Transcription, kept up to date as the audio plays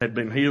had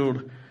been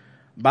healed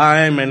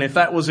by him. And if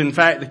that was in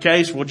fact the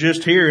case, well,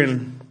 just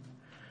hearing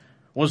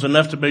was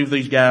enough to move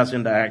these guys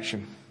into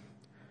action.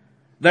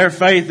 Their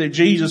faith that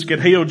Jesus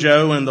could heal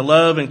Joe and the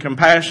love and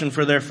compassion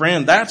for their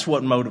friend, that's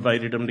what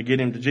motivated them to get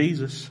him to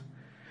Jesus.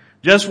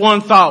 Just one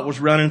thought was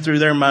running through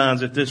their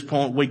minds at this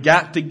point. We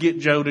got to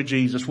get Joe to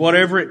Jesus.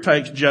 Whatever it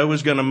takes, Joe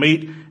is going to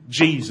meet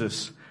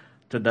Jesus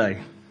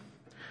today.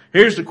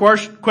 Here's the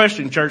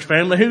question, church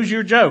family. Who's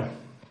your Joe?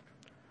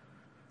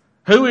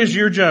 Who is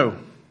your Joe?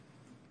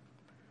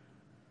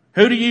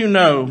 Who do you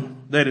know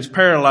that is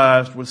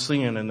paralyzed with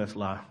sin in this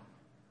life?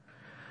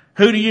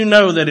 Who do you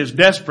know that is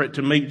desperate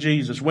to meet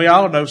Jesus? We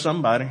all know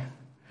somebody.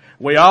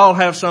 We all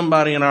have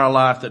somebody in our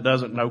life that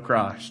doesn't know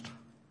Christ.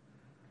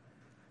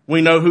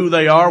 We know who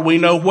they are. We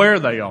know where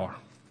they are.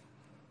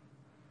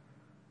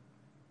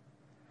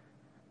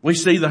 We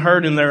see the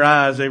hurt in their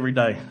eyes every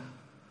day.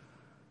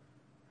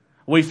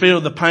 We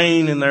feel the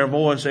pain in their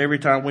voice every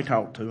time we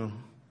talk to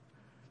them.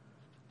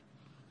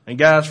 And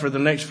guys, for the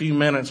next few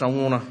minutes, I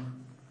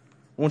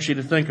want you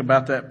to think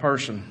about that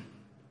person.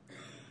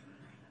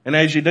 And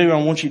as you do,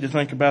 I want you to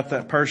think about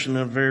that person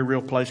in a very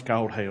real place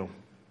called hell.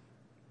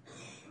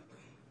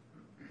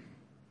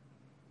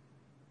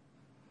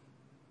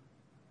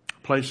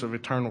 A place of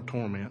eternal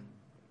torment.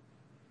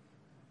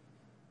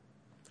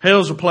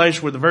 Hell's a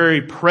place where the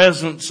very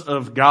presence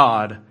of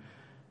God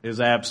is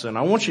absent.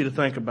 I want you to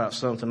think about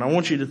something. I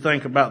want you to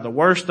think about the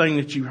worst thing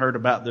that you heard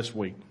about this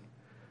week.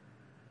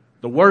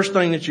 The worst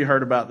thing that you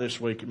heard about this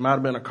week. It might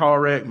have been a car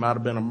wreck, might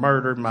have been a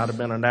murder, might have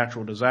been a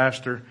natural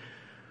disaster.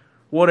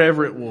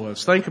 Whatever it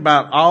was. Think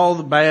about all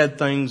the bad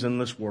things in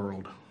this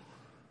world.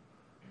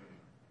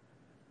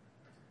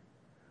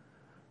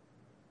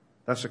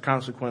 That's a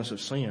consequence of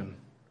sin.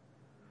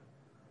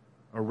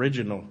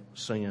 Original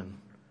sin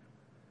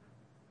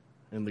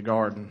in the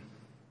garden.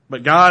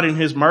 But God in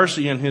His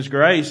mercy and His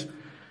grace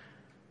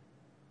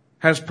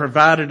has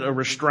provided a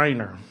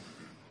restrainer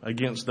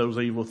against those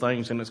evil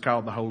things, and it's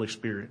called the Holy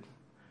Spirit.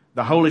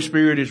 The Holy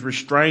Spirit is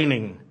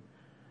restraining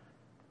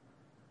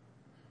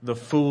the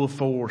full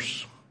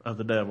force of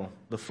the devil,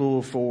 the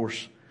full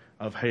force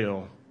of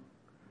hell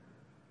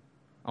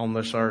on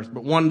this earth.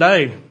 But one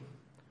day,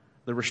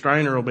 the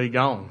restrainer will be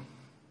gone,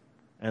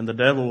 and the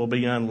devil will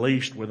be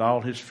unleashed with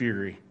all his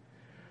fury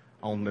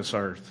on this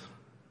earth.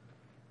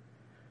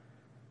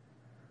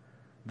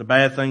 The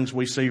bad things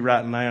we see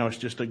right now is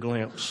just a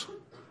glimpse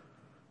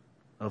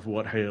of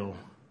what hell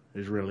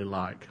is really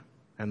like.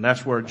 And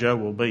that's where Joe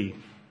will be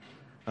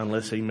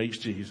unless he meets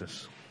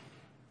Jesus.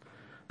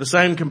 The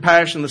same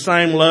compassion, the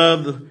same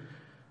love,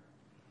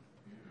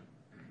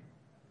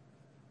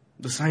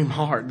 the same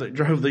heart that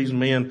drove these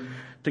men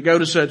to go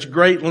to such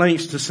great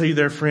lengths to see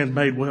their friend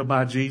made well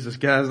by Jesus.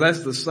 Guys,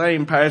 that's the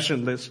same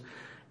passion that's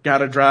got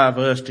to drive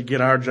us to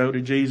get our Joe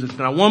to Jesus.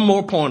 Now, one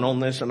more point on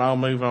this and I'll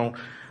move on.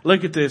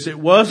 Look at this. It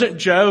wasn't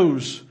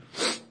Joe's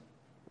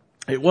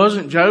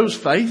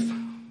faith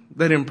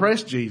that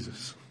impressed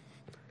Jesus.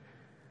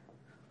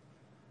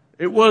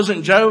 It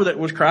wasn't Joe that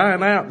was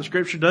crying out. The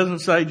scripture doesn't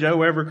say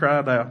Joe ever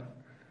cried out.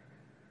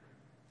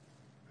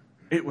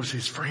 It was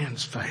his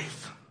friend's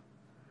faith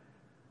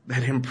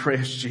that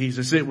impressed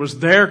Jesus. It was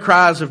their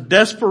cries of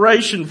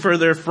desperation for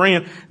their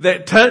friend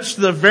that touched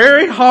the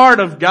very heart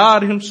of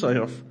God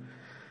Himself.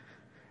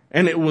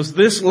 And it was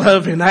this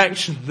love in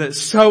action that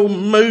so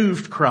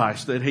moved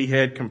Christ that He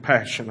had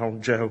compassion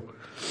on Joe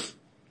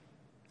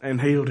and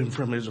healed him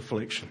from his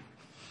affliction.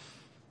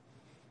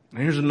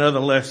 And here's another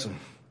lesson.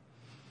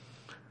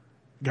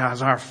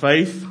 Guys, our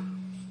faith,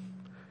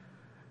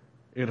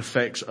 it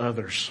affects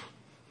others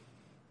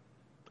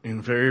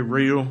in very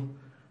real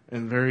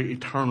and very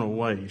eternal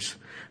ways.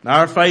 Now,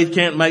 our faith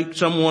can't make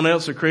someone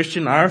else a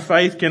Christian. Our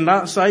faith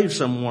cannot save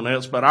someone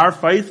else, but our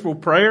faithful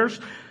prayers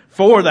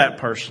for that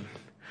person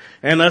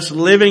and us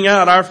living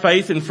out our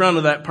faith in front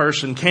of that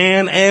person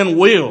can and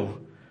will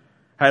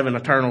have an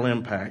eternal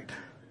impact.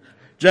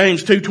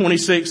 James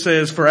 2:26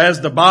 says, "For as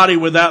the body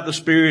without the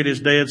spirit is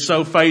dead,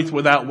 so faith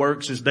without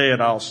works is dead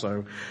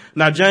also."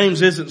 Now,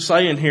 James isn't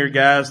saying here,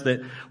 guys,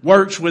 that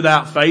works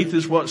without faith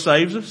is what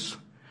saves us.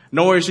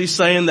 Nor is he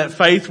saying that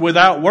faith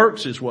without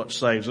works is what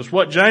saves us.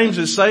 What James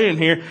is saying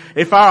here,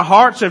 if our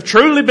hearts have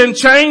truly been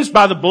changed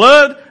by the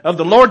blood of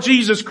the Lord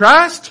Jesus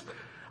Christ,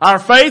 our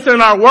faith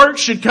and our works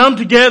should come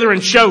together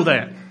and show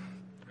that.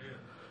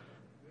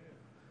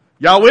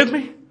 Y'all with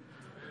me?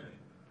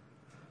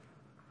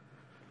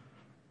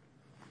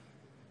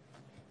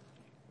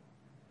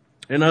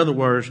 In other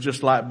words,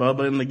 just like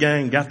Bubba and the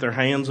gang got their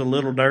hands a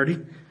little dirty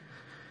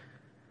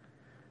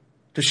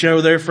to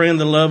show their friend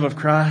the love of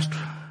Christ,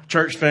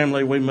 church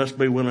family, we must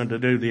be willing to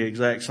do the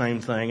exact same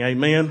thing.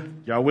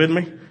 Amen? Y'all with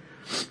me?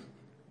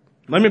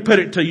 Let me put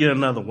it to you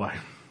another way.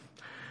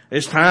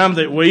 It's time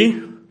that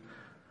we,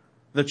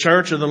 the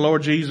church of the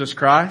Lord Jesus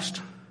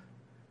Christ,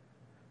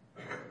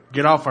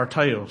 get off our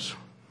tails.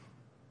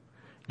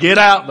 Get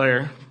out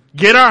there,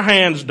 get our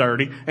hands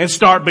dirty, and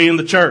start being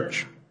the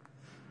church.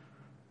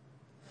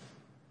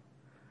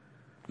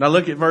 Now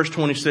look at verse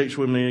 26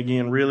 with me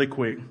again really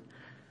quick.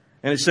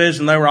 And it says,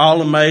 and they were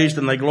all amazed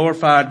and they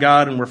glorified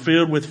God and were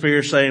filled with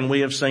fear, saying, we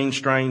have seen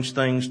strange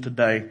things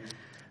today.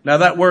 Now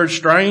that word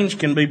strange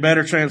can be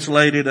better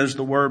translated as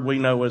the word we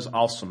know as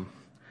awesome.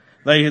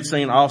 They had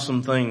seen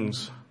awesome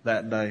things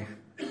that day.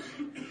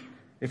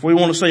 If we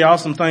want to see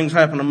awesome things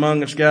happen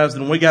among us, guys,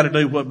 then we got to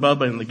do what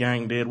Bubba and the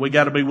gang did. We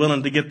got to be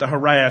willing to get the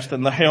harassed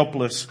and the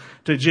helpless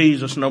to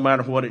Jesus no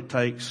matter what it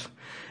takes.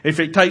 If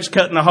it takes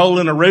cutting a hole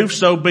in a roof,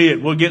 so be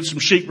it. We'll get some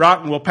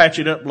sheetrock and we'll patch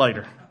it up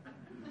later.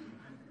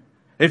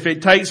 If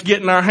it takes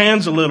getting our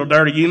hands a little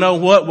dirty, you know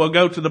what? We'll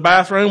go to the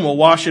bathroom, we'll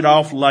wash it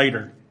off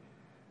later.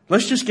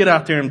 Let's just get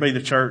out there and be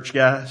the church,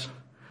 guys.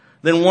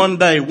 Then one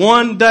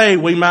day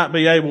we might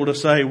be able to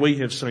say we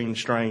have seen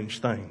strange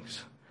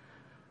things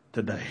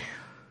today.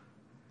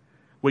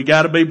 We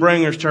got to be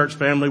bringers, church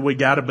family. We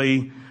got to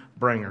be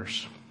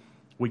bringers.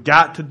 We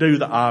got to do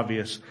the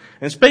obvious.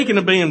 And speaking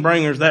of being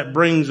bringers, that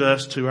brings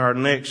us to our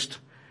next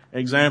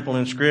example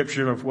in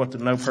Scripture of what the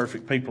no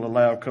perfect people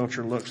allowed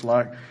culture looks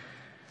like.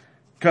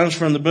 It comes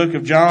from the book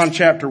of John,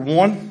 chapter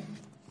 1.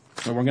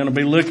 And we're going to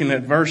be looking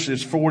at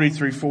verses 40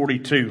 through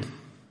 42.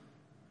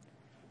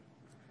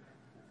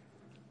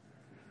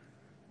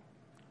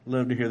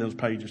 Love to hear those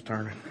pages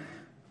turning.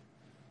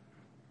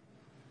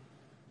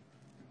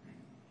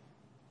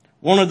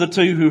 One of the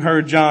two who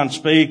heard John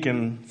speak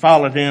and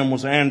followed him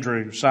was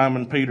Andrew,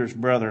 Simon Peter's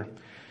brother.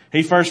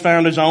 He first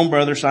found his own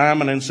brother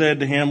Simon and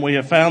said to him, we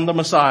have found the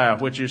Messiah,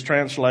 which is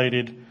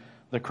translated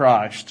the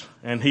Christ.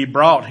 And he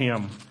brought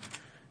him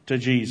to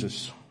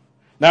Jesus.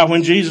 Now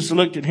when Jesus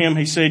looked at him,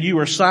 he said, you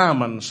are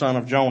Simon, son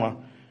of Jonah.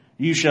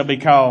 You shall be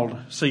called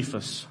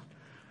Cephas,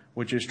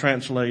 which is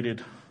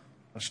translated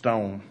a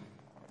stone.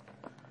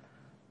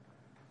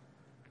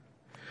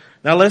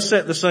 Now let's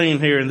set the scene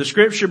here. In the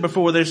scripture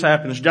before this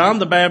happens, John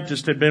the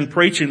Baptist had been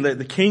preaching that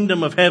the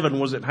kingdom of heaven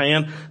was at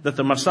hand, that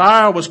the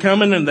Messiah was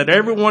coming, and that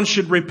everyone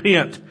should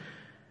repent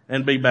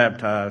and be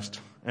baptized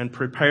and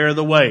prepare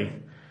the way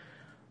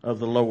of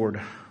the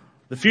Lord.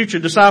 The future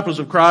disciples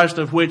of Christ,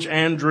 of which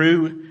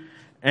Andrew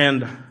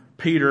and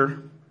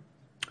Peter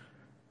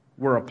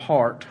were a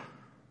part,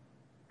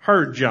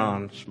 heard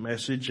John's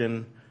message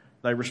and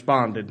they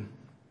responded.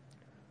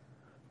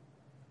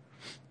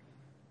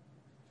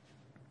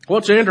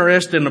 What's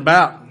interesting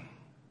about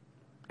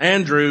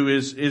Andrew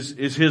is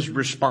his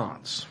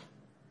response.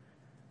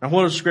 Now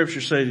what does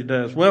Scripture say he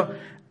does? Well,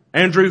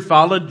 Andrew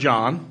followed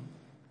John,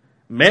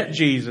 met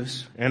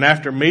Jesus, and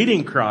after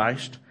meeting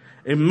Christ,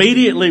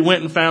 immediately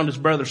went and found his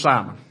brother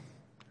Simon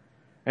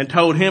and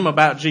told him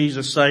about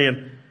Jesus,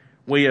 saying,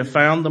 we have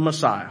found the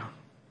Messiah.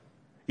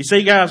 You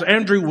see, guys,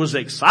 Andrew was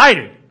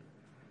excited.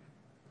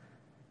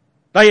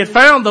 They had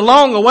found the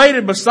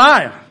long-awaited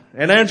Messiah,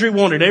 and Andrew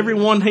wanted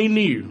everyone he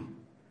knew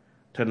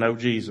to know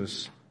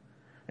Jesus.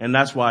 And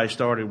that's why he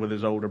started with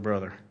his older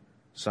brother,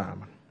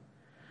 Simon.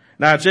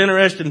 Now it's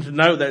interesting to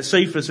note that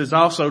Cephas is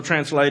also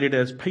translated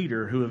as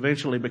Peter, who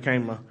eventually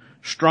became a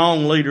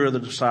strong leader of the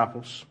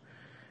disciples.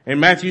 In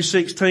Matthew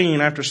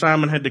 16, after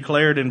Simon had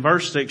declared in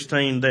verse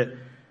 16 that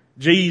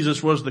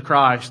Jesus was the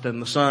Christ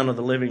and the Son of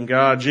the living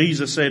God,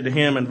 Jesus said to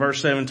him in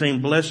verse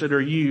 17, blessed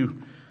are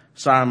you,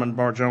 Simon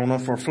Bar-Jonah,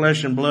 for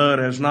flesh and blood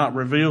has not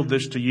revealed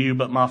this to you,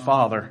 but my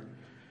Father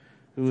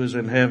who is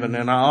in heaven.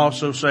 And I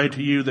also say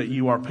to you that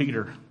you are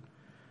Peter.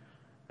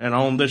 And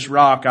on this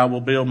rock I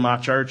will build my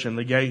church, and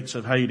the gates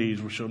of Hades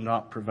shall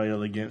not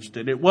prevail against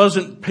it. It was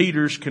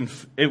Peter's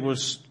confession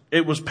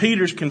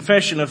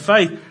of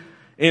faith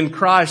in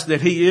Christ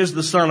that he is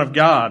the Son of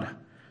God.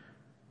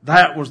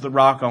 That was the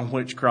rock on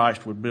which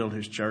Christ would build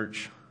his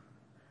church.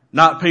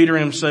 Not Peter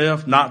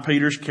himself, not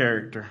Peter's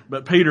character,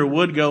 but Peter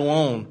would go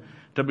on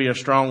to be a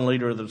strong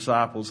leader of the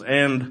disciples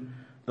and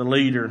the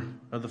leader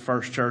of the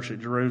first church at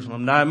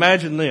Jerusalem. Now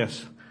imagine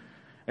this.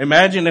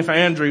 Imagine if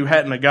Andrew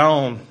hadn't have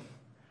gone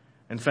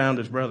and found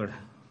his brother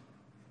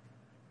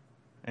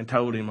and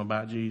told him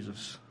about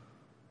Jesus.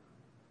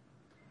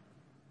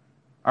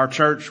 Our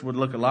church would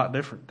look a lot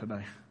different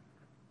today.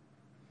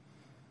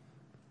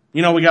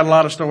 You know, we got a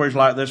lot of stories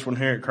like this one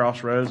here at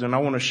Crossroads, and I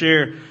want to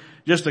share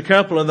just a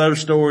couple of those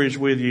stories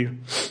with you.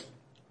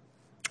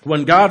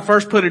 When God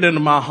first put it into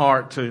my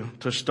heart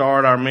to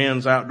start our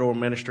men's outdoor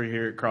ministry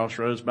here at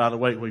Crossroads, by the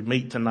way, we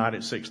meet tonight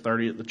at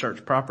 6:30 at the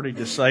church property,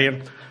 just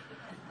saying.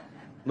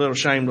 Little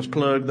shameless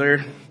plug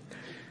there.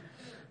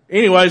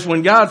 Anyways,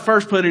 when God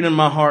first put it in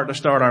my heart to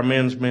start our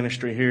men's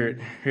ministry here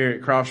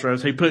at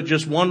Crossroads, He put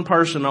just one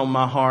person on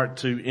my heart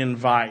to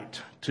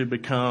invite to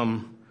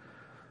become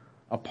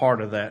a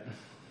part of that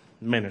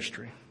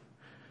ministry.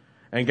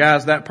 And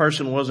guys, that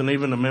person wasn't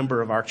even a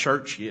member of our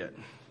church yet.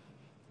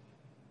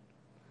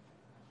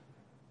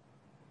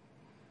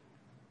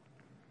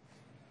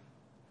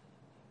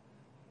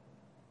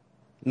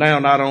 Now,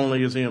 not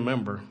only is he a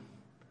member,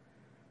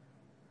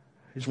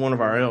 he's one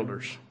of our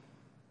elders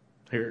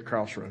here at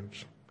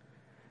Crossroads.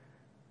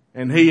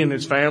 And he and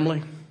his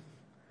family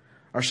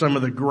are some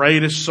of the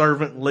greatest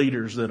servant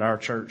leaders that our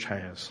church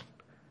has.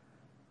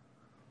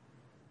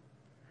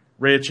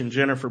 Rich and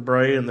Jennifer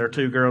Bray and their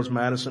two girls,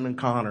 Madison and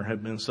Connor,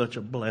 have been such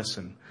a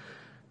blessing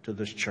to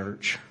this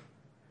church,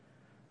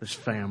 this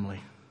family.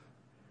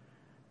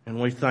 And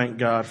we thank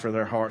God for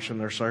their hearts and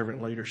their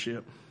servant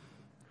leadership.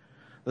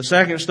 The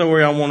second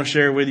story I want to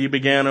share with you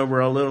began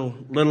over a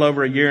little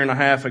over a year and a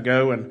half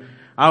ago, and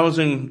I was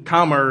in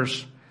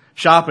Commerce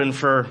shopping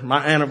for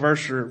my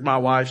anniversary, my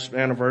wife's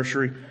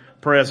anniversary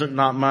present,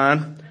 not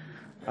mine.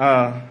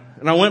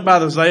 And I went by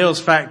the Zales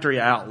factory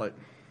outlet.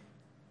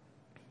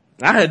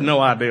 I had no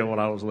idea what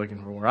I was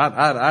looking for.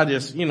 I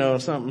just,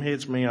 if something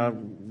hits me,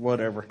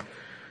 whatever.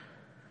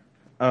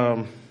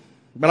 But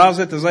I was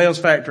at the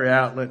Zales factory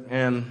outlet,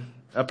 and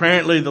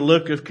apparently the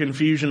look of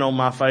confusion on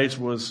my face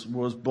was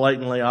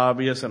blatantly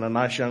obvious, and a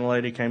nice young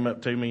lady came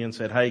up to me and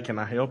said, "Hey, can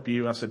I help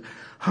you?" I said,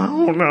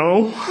 "Oh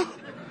no."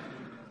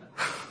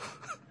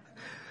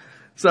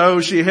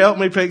 So she helped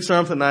me pick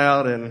something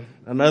out, and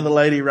another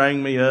lady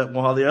rang me up.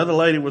 While the other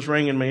lady was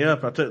ringing me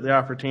up, I took the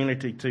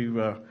opportunity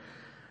to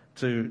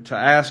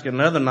ask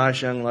another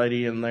nice young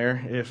lady in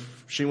there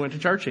if she went to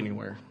church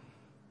anywhere.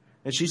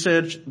 And she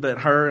said that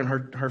her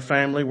and her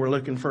family were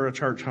looking for a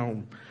church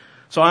home.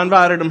 So I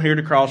invited them here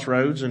to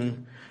Crossroads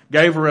and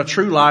gave her a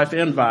True Life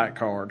invite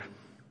card.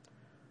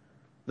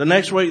 The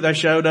next week they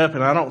showed up,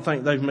 and I don't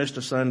think they've missed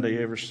a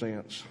Sunday ever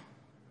since.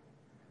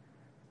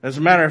 As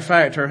a matter of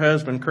fact, her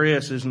husband,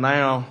 Chris, is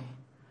now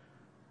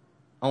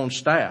on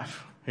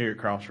staff here at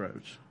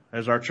Crossroads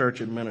as our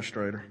church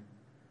administrator.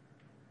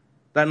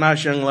 That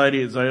nice young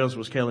lady at Zales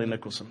was Kelly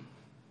Nicholson.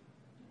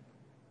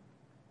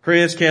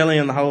 Chris, Kelly,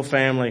 and the whole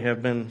family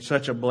have been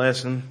such a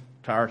blessing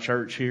to our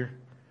church here.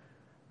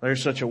 They're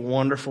such a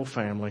wonderful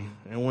family,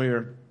 and we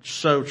are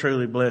so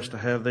truly blessed to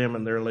have them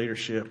and their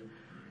leadership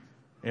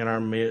in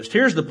our midst.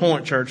 Here's the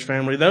point, church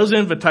family. Those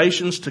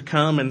invitations to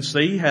come and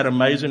see had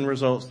amazing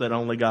results that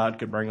only God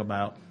could bring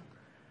about.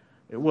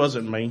 It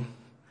wasn't me.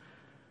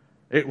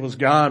 It was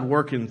God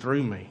working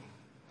through me.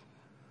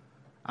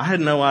 I had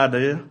no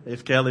idea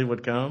if Kelly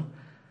would come.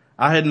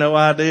 I had no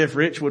idea if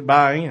Rich would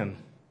buy in.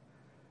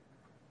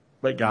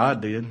 But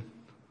God did.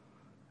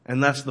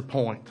 And that's the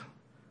point.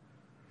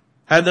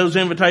 Had those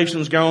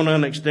invitations gone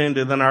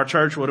unextended, then our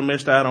church would have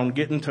missed out on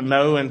getting to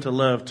know and to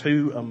love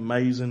two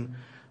amazing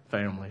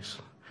families.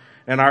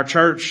 And our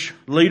church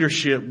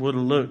leadership would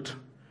have looked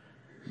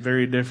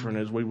very different,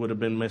 as we would have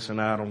been missing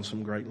out on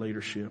some great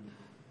leadership.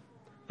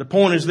 The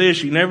point is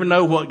this: you never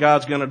know what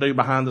God's going to do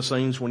behind the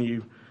scenes when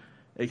you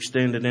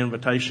extend an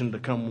invitation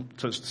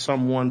to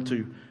someone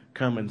to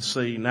come and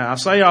see. Now, I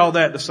say all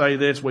that to say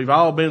this: we've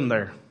all been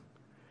there.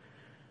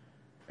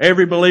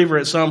 Every believer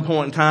at some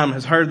point in time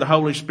has heard the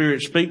Holy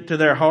Spirit speak to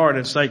their heart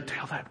and say,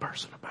 "Tell that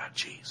person about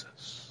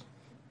Jesus.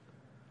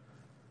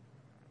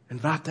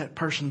 Invite that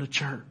person to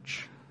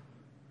church."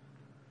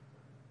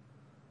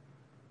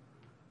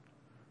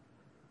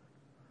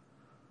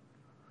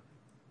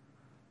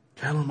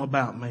 Tell them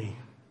about me.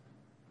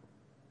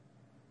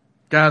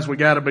 Guys, we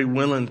got to be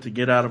willing to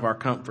get out of our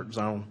comfort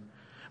zone.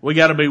 We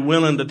got to be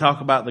willing to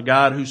talk about the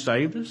God who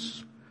saved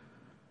us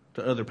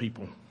to other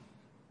people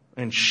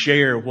and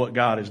share what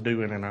God is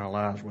doing in our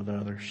lives with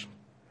others.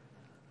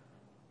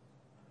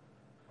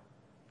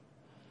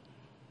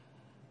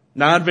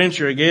 Now, I'd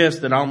venture a guess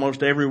that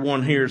almost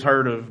everyone here has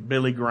heard of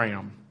Billy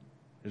Graham.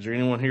 Is there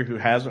anyone here who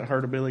hasn't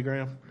heard of Billy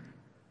Graham?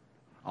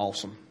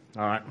 Awesome.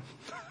 All right.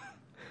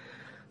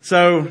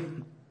 So,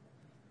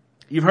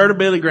 you've heard of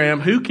Billy Graham.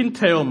 Who can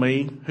tell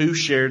me who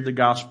shared the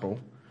gospel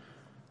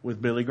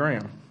with Billy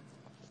Graham?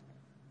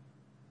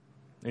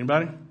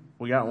 Anybody?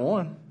 We got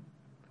one.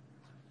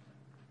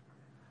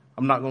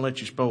 I'm not going to let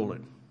you spoil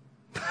it.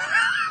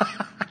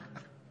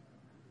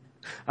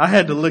 I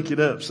had to look it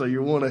up, so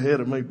you're one ahead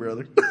of me,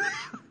 brother.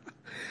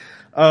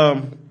 I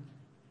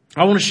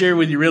want to share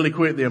with you really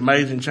quick the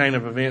amazing chain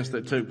of events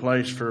that took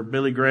place for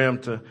Billy Graham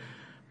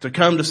to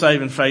come to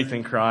saving faith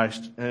in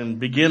Christ and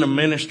begin a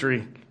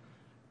ministry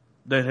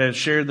that has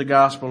shared the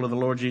gospel of the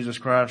Lord Jesus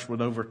Christ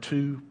with over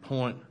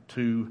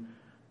 2.2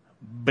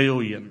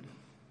 billion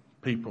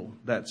people.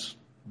 That's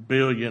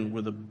billion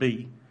with a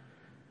B.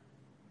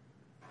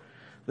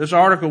 This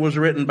article was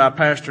written by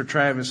Pastor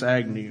Travis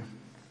Agnew.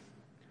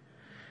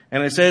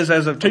 And it says,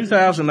 as of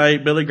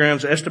 2008, Billy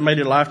Graham's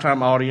estimated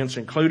lifetime audience,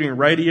 including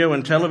radio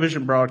and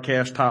television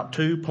broadcasts, topped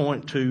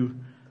 2.2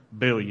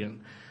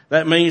 billion.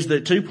 That means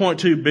that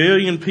 2.2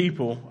 billion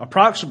people,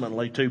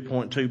 approximately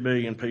 2.2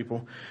 billion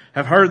people,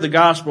 have heard the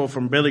gospel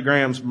from Billy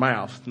Graham's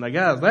mouth. Now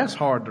guys, that's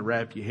hard to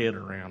wrap your head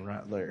around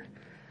right there.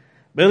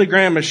 Billy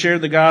Graham has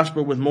shared the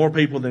gospel with more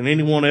people than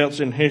anyone else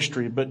in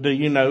history, but do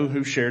you know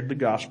who shared the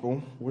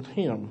gospel with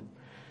him?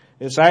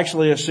 It's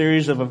actually a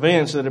series of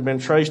events that have been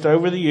traced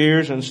over the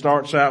years and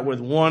starts out with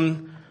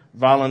one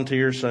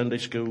volunteer Sunday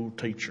school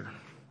teacher.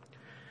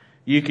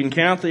 You can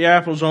count the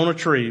apples on a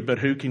tree, but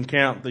who can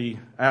count the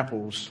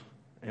apples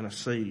in a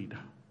seed,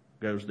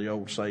 goes the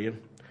old saying.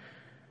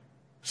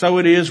 So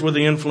it is with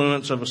the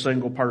influence of a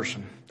single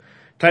person.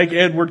 Take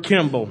Edward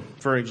Kimball,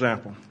 for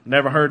example.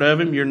 Never heard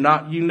of him? You're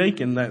not unique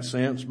in that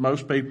sense.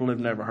 Most people have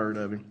never heard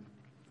of him.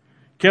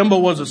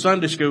 Kimball was a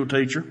Sunday school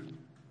teacher.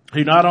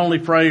 He not only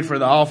prayed for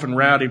the often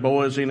rowdy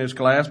boys in his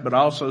class, but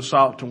also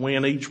sought to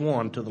win each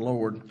one to the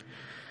Lord.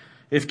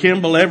 If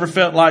Kimball ever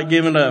felt like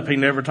giving up, he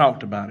never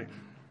talked about it.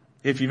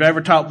 If you've ever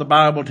taught the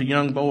Bible to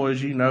young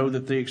boys, you know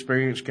that the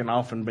experience can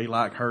often be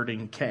like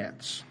herding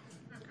cats.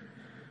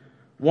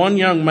 One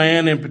young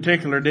man in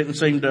particular didn't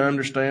seem to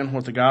understand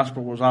what the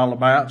gospel was all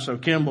about, so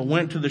Kimball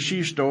went to the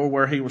shoe store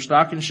where he was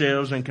stocking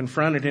shelves and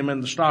confronted him in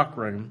the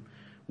stockroom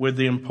with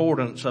the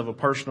importance of a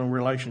personal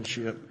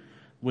relationship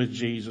with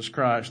Jesus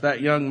Christ.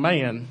 That young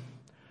man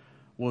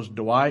was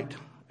Dwight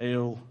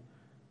L.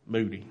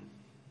 Moody.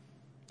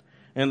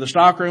 In the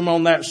stockroom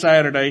on that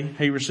Saturday,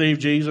 he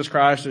received Jesus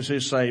Christ as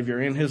his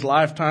Savior. In his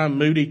lifetime,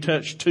 Moody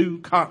touched 2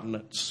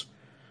 continents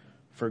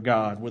for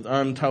God, with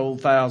untold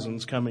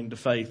thousands coming to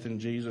faith in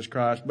Jesus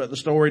Christ. But the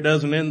story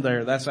doesn't end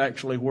there. That's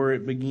actually where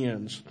it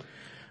begins.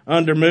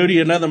 Under Moody,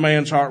 another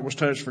man's heart was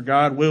touched for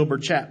God, Wilbur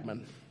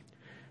Chapman.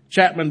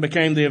 Chapman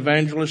became the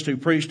evangelist who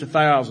preached to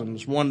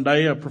thousands. One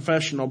day, a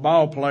professional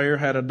ball player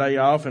had a day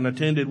off and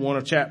attended one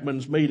of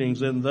Chapman's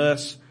meetings, and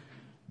thus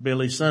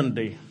Billy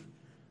Sunday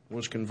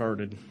was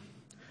converted.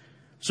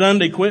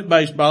 Sunday quit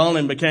baseball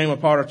and became a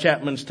part of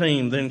Chapman's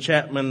team. Then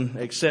Chapman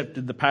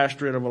accepted the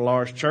pastorate of a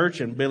large church,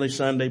 and Billy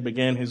Sunday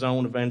began his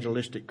own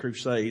evangelistic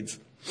crusades.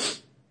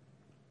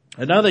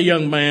 Another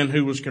young man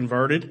who was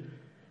converted,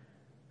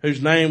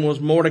 whose name was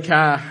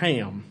Mordecai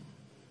Ham.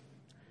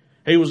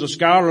 He was a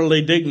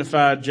scholarly,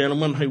 dignified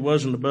gentleman who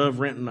wasn't above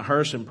renting a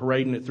hearse and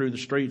parading it through the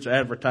streets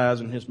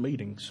advertising his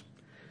meetings.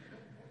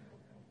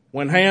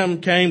 When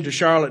Ham came to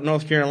Charlotte,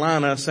 North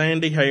Carolina, a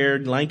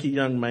sandy-haired, lanky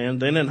young man,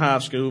 then in high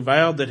school,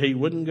 vowed that he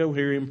wouldn't go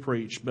hear him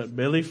preach, but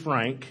Billy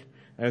Frank,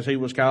 as he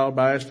was called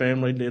by his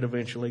family, did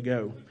eventually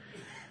go.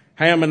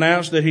 Ham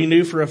announced that he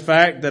knew for a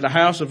fact that a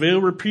house of ill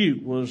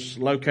repute was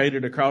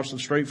located across the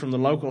street from the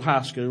local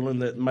high school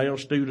and that male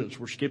students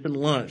were skipping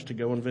lunch to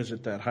go and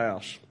visit that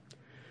house.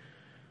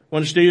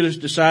 When the students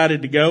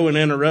decided to go and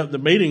interrupt the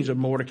meetings of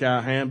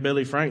Mordecai Ham,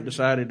 Billy Frank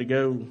decided to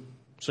go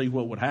see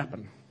what would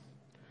happen.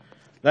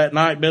 That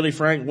night, Billy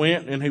Frank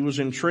went, and he was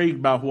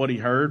intrigued by what he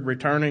heard.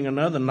 Returning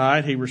another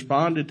night, he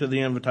responded to the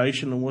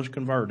invitation and was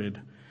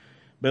converted.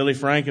 Billy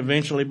Frank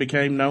eventually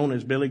became known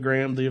as Billy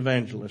Graham the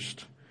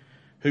Evangelist,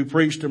 who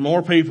preached to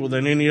more people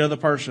than any other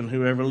person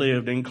who ever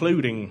lived,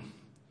 including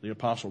the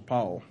Apostle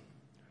Paul.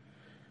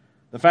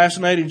 The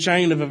fascinating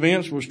chain of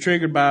events was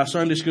triggered by a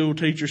Sunday school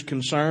teacher's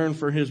concern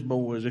for his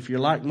boys. If you're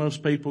like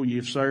most people,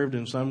 you've served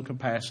in some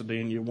capacity,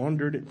 and you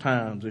wondered at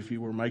times if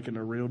you were making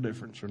a real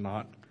difference or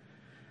not.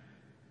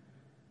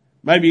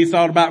 Maybe you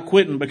thought about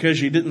quitting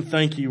because you didn't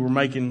think you were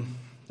making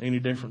any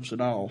difference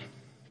at all.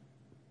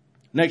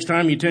 Next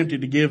time you're tempted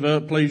to give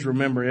up, please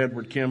remember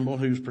Edward Kimball,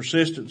 whose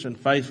persistence and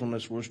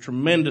faithfulness was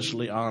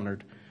tremendously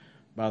honored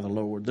by the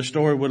Lord. The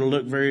story would have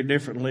looked very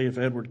differently if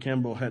Edward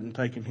Kimball hadn't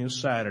taken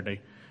his Saturday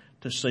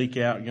to seek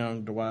out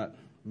young Dwight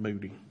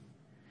Moody.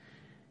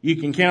 You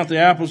can count the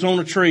apples on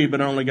a tree,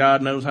 but only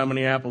God knows how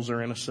many apples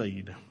are in a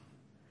seed.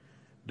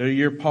 Do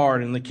your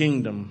part in the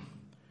kingdom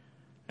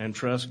and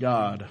trust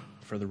God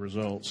for the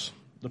results.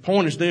 The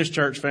point is this,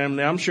 church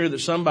family. I'm sure that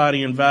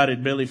somebody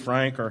invited Billy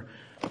Frank or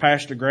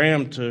Pastor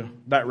Graham to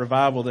that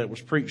revival that was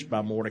preached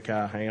by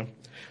Mordecai Ham.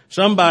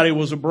 Somebody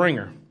was a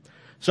bringer.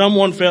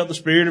 Someone felt the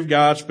Spirit of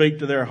God speak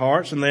to their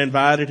hearts, and they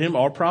invited him,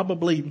 or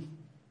probably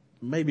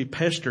maybe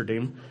pestered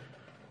him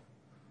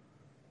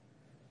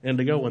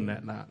into going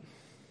that night.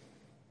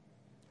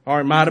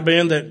 Or it might have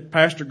been that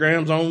Pastor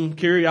Graham's own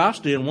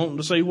curiosity and wanting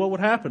to see what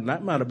would happen.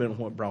 That might have been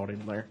what brought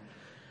him there.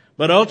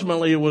 But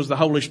ultimately it was the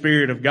Holy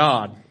Spirit of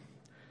God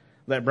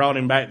that brought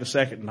him back the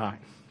second night.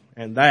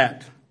 And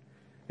that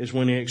is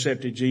when he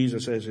accepted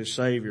Jesus as his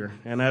Savior.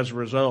 And as a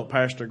result,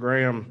 Pastor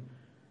Graham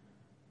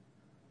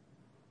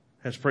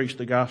has preached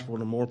the gospel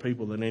to more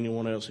people than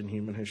anyone else in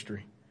human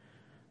history.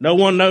 No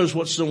one knows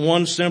what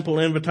one simple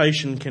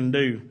invitation can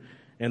do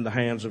in the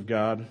hands of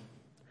God.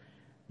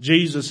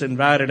 Jesus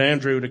invited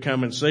Andrew to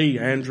come and see.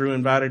 Andrew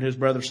invited his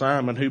brother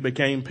Simon, who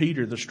became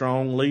Peter, the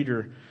strong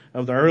leader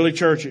of the early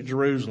church at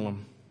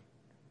Jerusalem.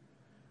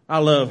 I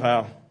love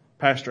how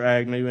Pastor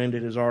Agnew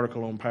ended his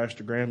article on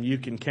Pastor Graham. You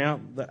can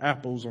count the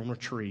apples on a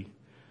tree,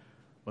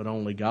 but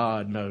only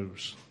God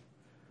knows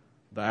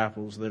the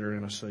apples that are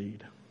in a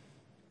seed.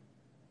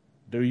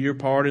 Do your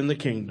part in the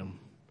kingdom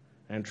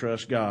and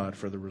trust God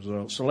for the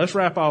results. So let's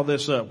wrap all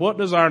this up. What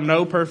does our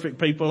no perfect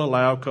people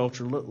allow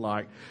culture look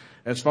like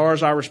as far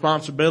as our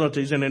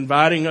responsibilities in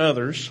inviting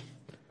others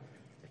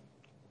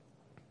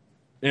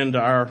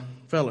into our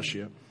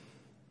fellowship?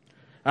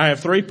 I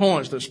have 3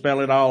 points that spell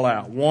it all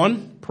out.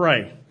 1,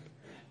 pray.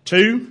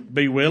 2,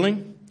 be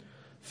willing.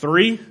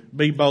 3,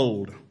 be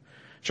bold.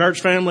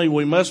 Church family,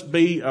 we must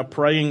be a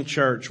praying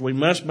church. We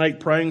must make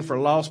praying for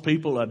lost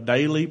people a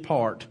daily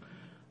part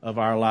of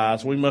our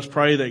lives. We must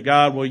pray that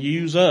God will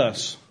use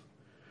us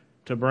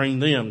to bring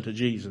them to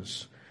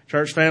Jesus.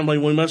 Church family,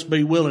 we must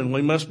be willing.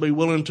 We must be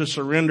willing to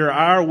surrender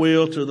our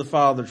will to the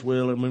Father's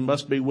will, and we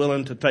must be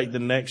willing to take the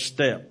next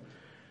step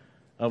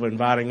of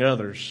inviting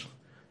others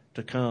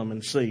to come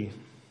and see.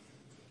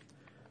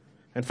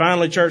 And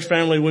finally, church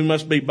family, we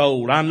must be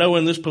bold. I know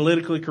in this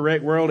politically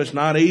correct world it's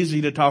not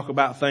easy to talk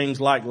about things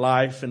like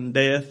life and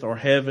death or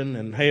heaven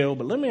and hell,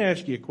 but let me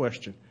ask you a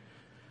question.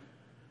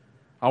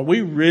 Are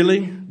we really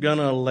going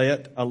to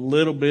let a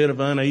little bit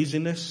of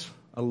uneasiness,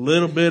 a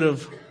little bit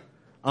of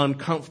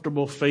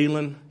uncomfortable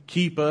feeling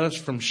keep us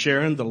from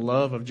sharing the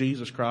love of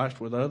Jesus Christ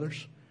with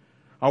others?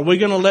 Are we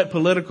going to let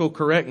political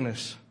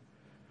correctness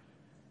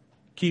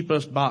keep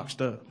us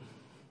boxed up?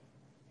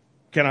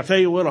 Can I tell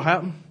you what will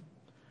happen?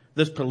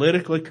 This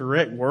politically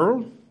correct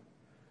world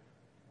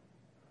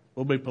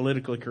will be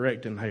politically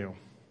correct in hell.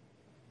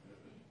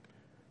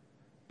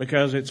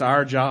 Because it's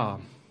our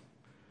job.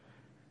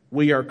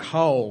 We are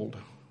called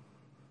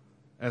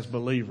as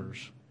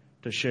believers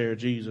to share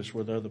Jesus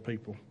with other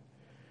people.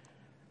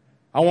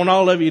 I want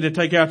all of you to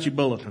take out your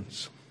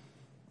bulletins.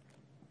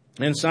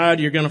 Inside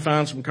you're going to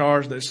find some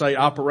cards that say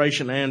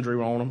Operation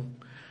Andrew on them.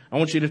 I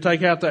want you to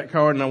take out that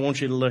card and I want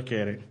you to look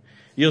at it.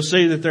 You'll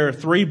see that there are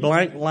 3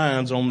 blank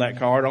lines on that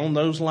card. On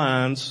those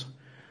lines,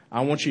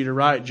 I want you to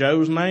write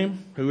Joe's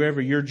name,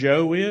 whoever your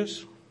Joe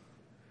is,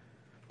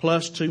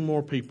 plus 2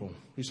 more people.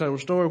 You say, well,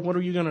 Story, what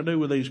are you going to do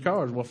with these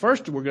cards? Well,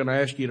 first we're going to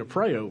ask you to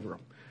pray over them.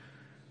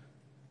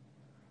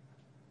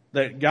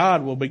 That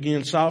God will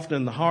begin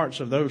softening the hearts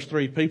of those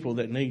 3 people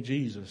that need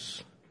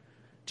Jesus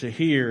to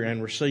hear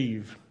and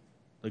receive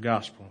the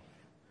gospel.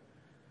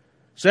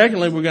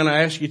 Secondly, we're going to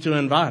ask you to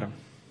invite them.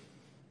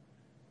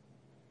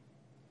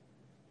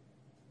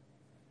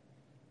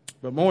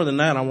 But more than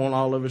that, I want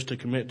all of us to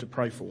commit to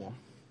pray for them.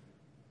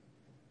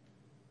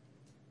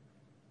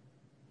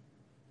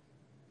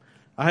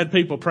 I had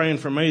people praying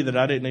for me that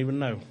I didn't even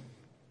know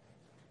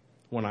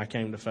when I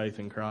came to faith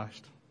in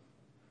Christ.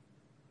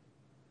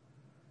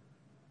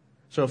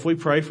 So if we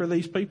pray for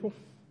these people,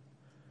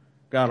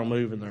 God will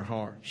move in their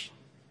hearts.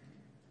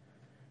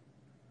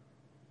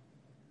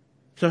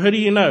 So who do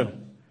you know?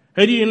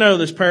 Who do you know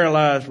that's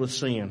paralyzed with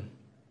sin?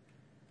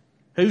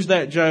 Who's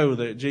that Joe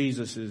that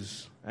Jesus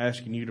is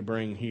asking you to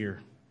bring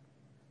here?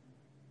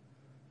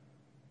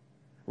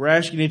 We're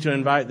asking you to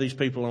invite these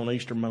people on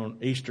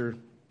Easter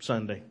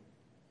Sunday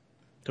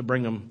to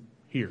bring them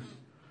here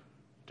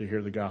to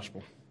hear the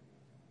gospel.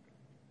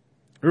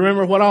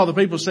 Remember what all the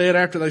people said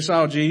after they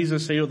saw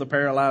Jesus heal the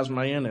paralyzed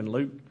man in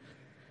Luke?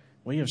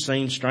 We have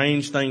seen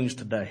strange things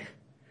today.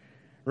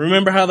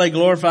 Remember how they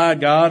glorified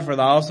God for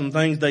the awesome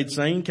things they'd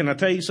seen? Can I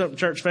tell you something,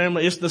 church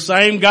family? It's the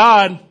same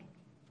God.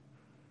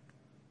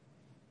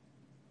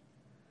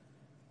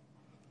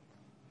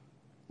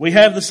 We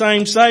have the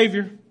same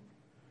Savior.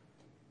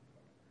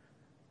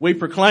 We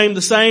proclaim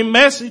the same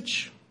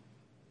message.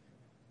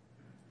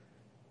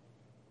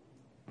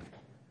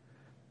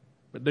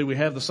 But do we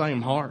have the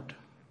same heart?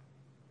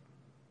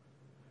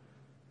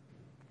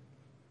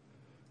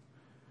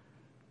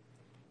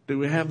 Do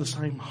we have the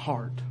same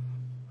heart?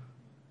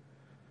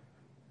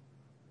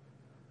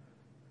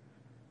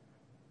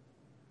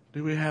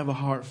 Do we have a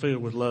heart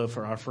filled with love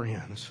for our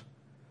friends?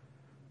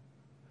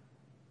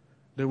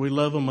 Do we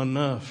love them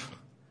enough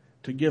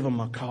to give them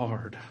a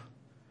card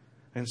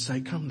and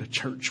say, come to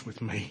church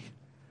with me?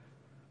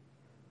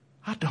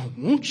 I don't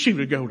want you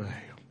to go to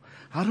hell.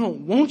 I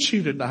don't want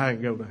you to die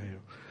and go to hell.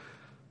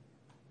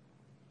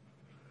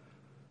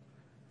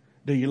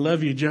 Do you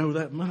love your Joe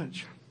that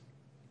much?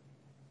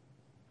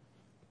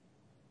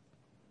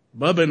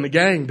 Bubba and the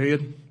gang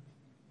did.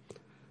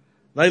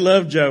 They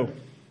loved Joe.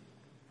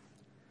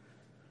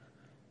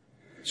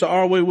 So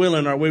are we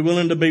willing? Are we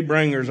willing to be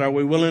bringers? Are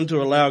we willing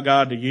to allow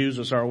God to use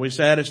us? Are we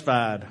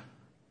satisfied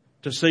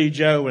to see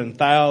Joe and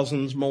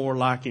thousands more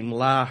like him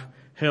lie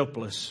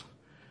helpless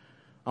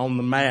on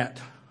the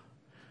mat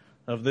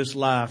of this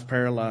life,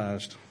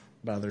 paralyzed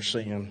by their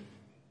sin?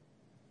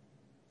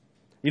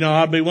 You know,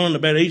 I'd be willing to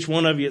bet each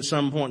one of you at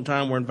some point in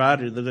time were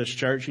invited to this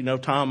church. You know,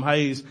 Tom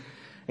Hayes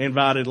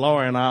invited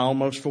Laura and I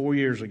almost 4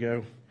 years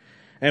ago.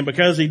 And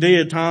because he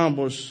did, Tom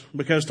was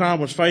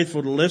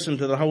faithful to listen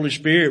to the Holy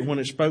Spirit when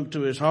it spoke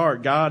to his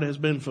heart, God has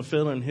been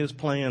fulfilling his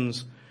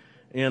plans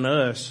in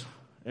us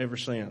ever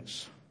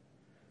since.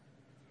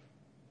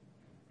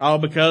 All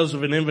because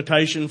of an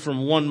invitation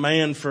from one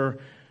man for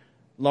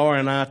Laura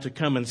and I to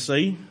come and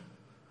see.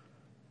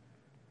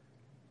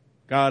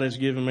 God has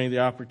given me the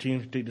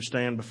opportunity to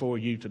stand before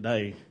you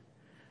today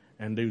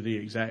and do the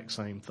exact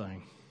same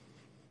thing.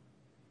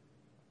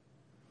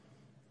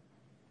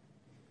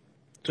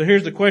 So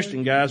here's the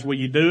question, guys. Will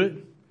you do it?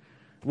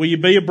 Will you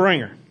be a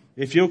bringer?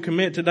 If you'll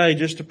commit today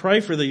just to pray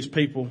for these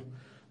people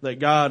that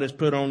God has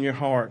put on your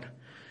heart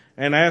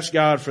and ask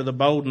God for the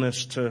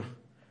boldness to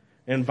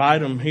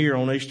invite them here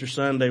on Easter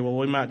Sunday, well,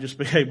 we might just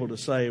be able to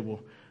say, well,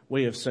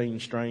 we have seen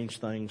strange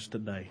things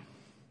today.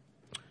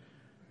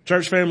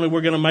 Church family,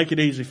 we're going to make it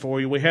easy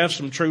for you. We have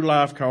some True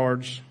Life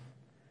cards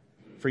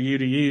for you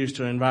to use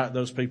to invite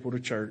those people to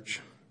church.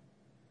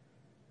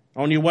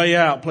 On your way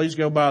out, please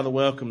go by the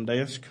welcome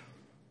desk.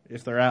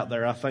 If they're out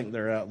there, I think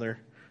they're out there.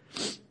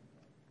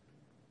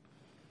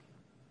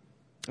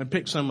 And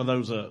pick some of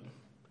those up.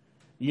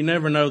 You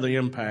never know the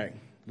impact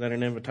that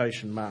an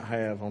invitation might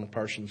have on a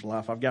person's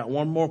life. I've got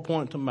one more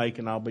point to make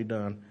and I'll be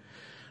done.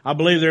 I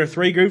believe there are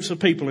 3 groups of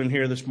people in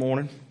here this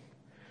morning.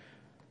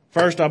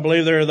 First, I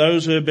believe there are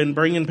those who have been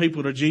bringing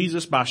people to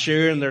Jesus by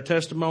sharing their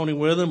testimony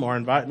with them or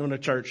inviting them to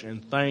church,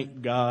 and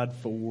thank God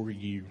for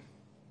you.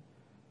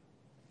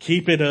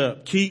 Keep it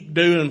up. Keep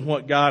doing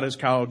what God has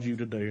called you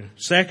to do.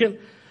 Second,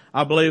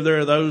 I believe there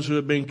are those who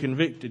have been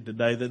convicted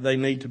today that they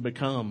need to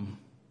become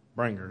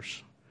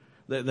bringers.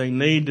 That they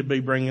need to be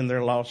bringing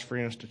their lost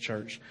friends to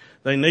church.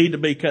 They need to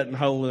be cutting a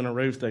hole in a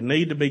roof. They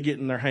need to be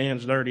getting their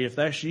hands dirty. If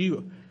that's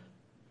you,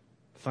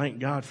 thank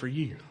God for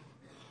you.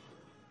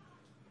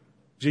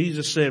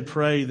 Jesus said,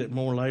 pray that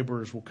more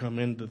laborers will come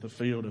into the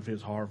field of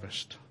His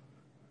harvest.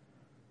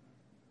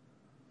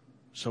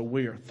 So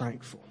we are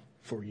thankful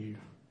for you.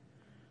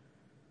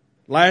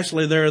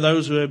 Lastly, there are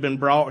those who have been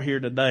brought here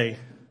today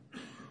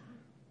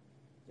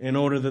in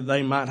order that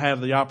they might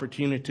have the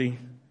opportunity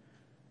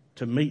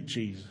to meet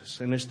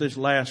Jesus. And it's this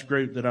last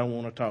group that I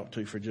want to talk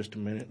to for just a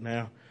minute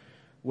now.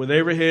 With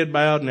every head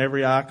bowed and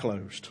every eye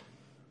closed.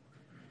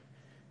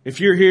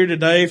 If you're here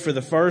today for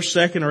the first,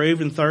 second, or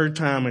even third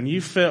time and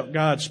you felt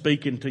God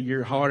speaking to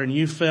your heart and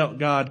you felt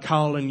God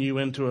calling you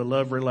into a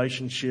love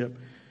relationship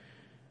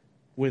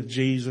with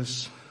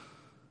Jesus,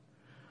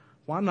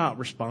 why not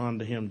respond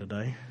to Him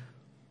today?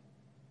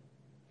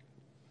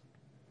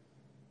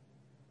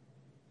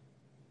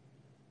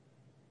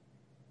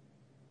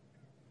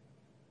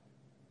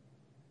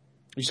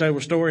 You say,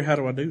 well, Story, how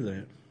do I do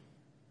that?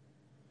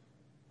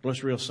 Well,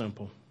 it's real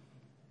simple.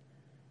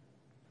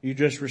 You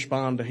just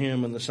respond to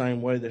Him in the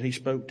same way that He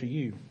spoke to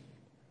you,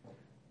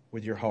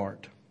 with your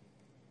heart.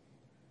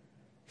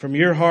 From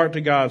your heart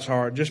to God's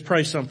heart, just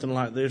pray something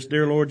like this.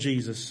 Dear Lord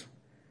Jesus,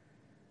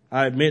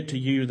 I admit to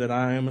you that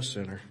I am a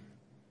sinner.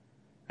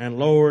 And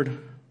Lord,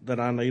 that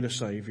I need a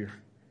Savior.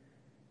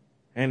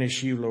 And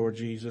it's you, Lord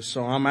Jesus.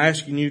 So I'm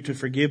asking you to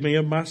forgive me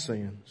of my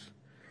sins.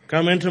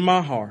 Come into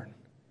my heart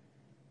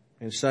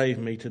and save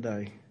me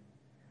today.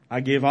 I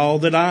give all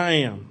that I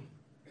am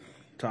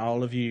to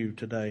all of you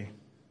today.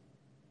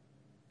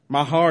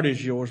 My heart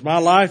is yours. My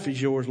life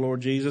is yours,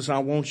 Lord Jesus. I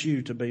want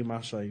you to be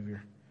my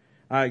Savior.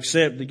 I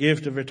accept the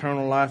gift of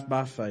eternal life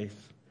by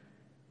faith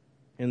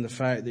in the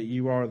fact that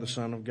you are the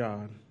Son of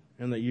God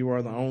and that you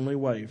are the only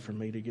way for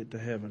me to get to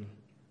heaven.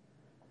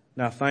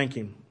 Now thank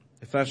Him.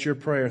 If that's your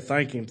prayer,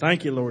 thank Him.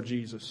 Thank you, Lord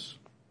Jesus.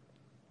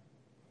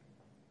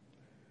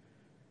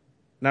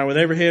 Now with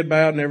every head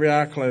bowed and every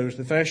eye closed,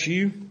 if that's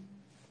you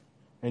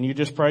and you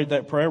just prayed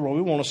that prayer, well,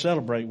 we want to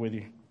celebrate with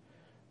you.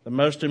 The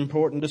most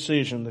important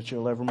decision that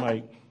you'll ever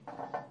make.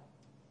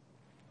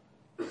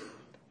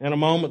 In a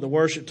moment, the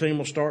worship team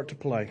will start to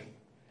play.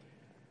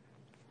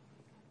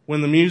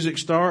 When the music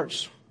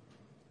starts,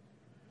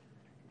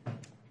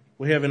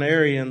 we have an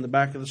area in the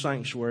back of the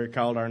sanctuary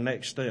called our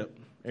Next Step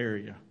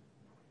area.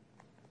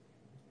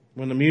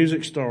 When the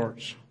music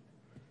starts,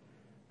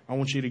 I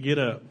want you to get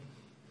up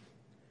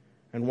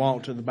and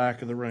walk to the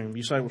back of the room.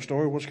 You say, well,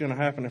 Story, what's going to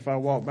happen if I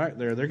walk back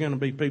there? There are going to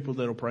be people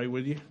that will pray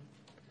with you.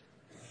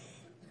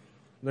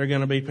 There are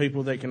going to be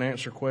people that can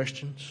answer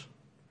questions.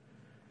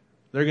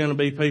 There are going to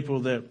be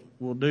people that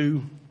will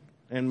do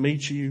and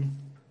meet you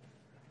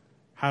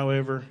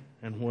however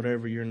and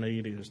whatever your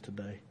need is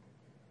today.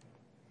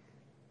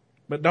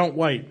 But don't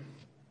wait.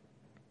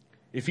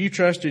 If you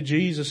trusted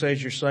Jesus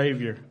as your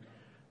Savior,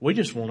 we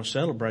just want to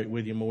celebrate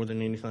with you more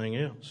than anything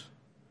else.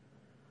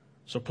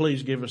 So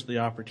please give us the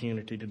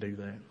opportunity to do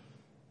that.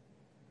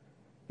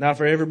 Now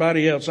for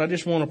everybody else, I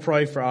just want to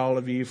pray for all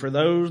of you. For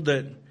those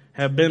that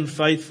have been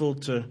faithful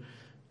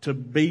to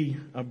be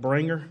a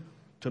bringer,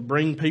 to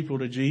bring people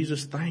to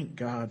Jesus, thank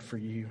God for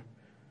you.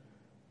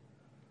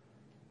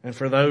 And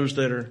for those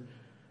that are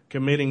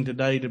committing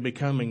today to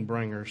becoming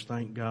bringers,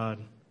 thank God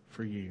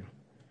for you.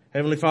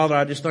 Heavenly Father,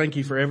 I just thank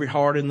you for every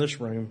heart in this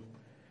room.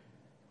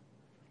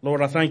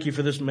 Lord, I thank you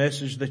for this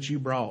message that you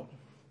brought.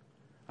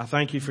 I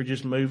thank you for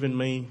just moving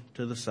me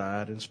to the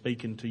side and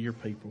speaking to your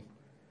people.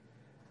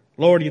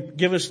 Lord, you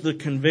give us the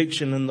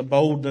conviction and the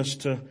boldness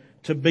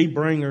to be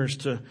bringers,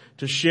 to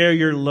share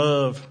your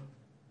love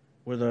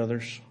with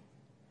others.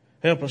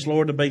 Help us,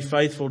 Lord, to be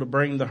faithful to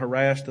bring the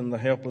harassed and the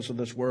helpless of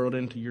this world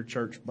into your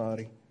church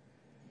body.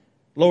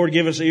 Lord,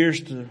 give us ears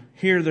to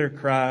hear their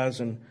cries,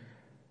 and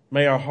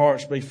may our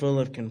hearts be full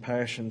of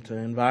compassion to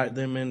invite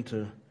them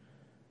into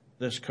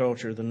this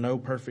culture, the no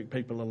perfect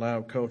people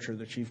allowed culture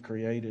that you've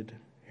created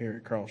here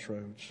at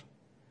Crossroads.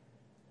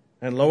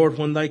 And Lord,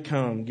 when they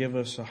come, give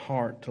us a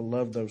heart to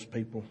love those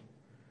people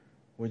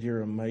with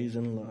your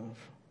amazing love.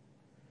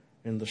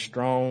 In the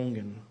strong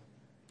and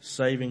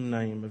saving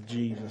name of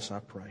Jesus, I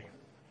pray.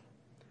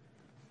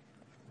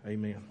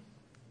 Amen.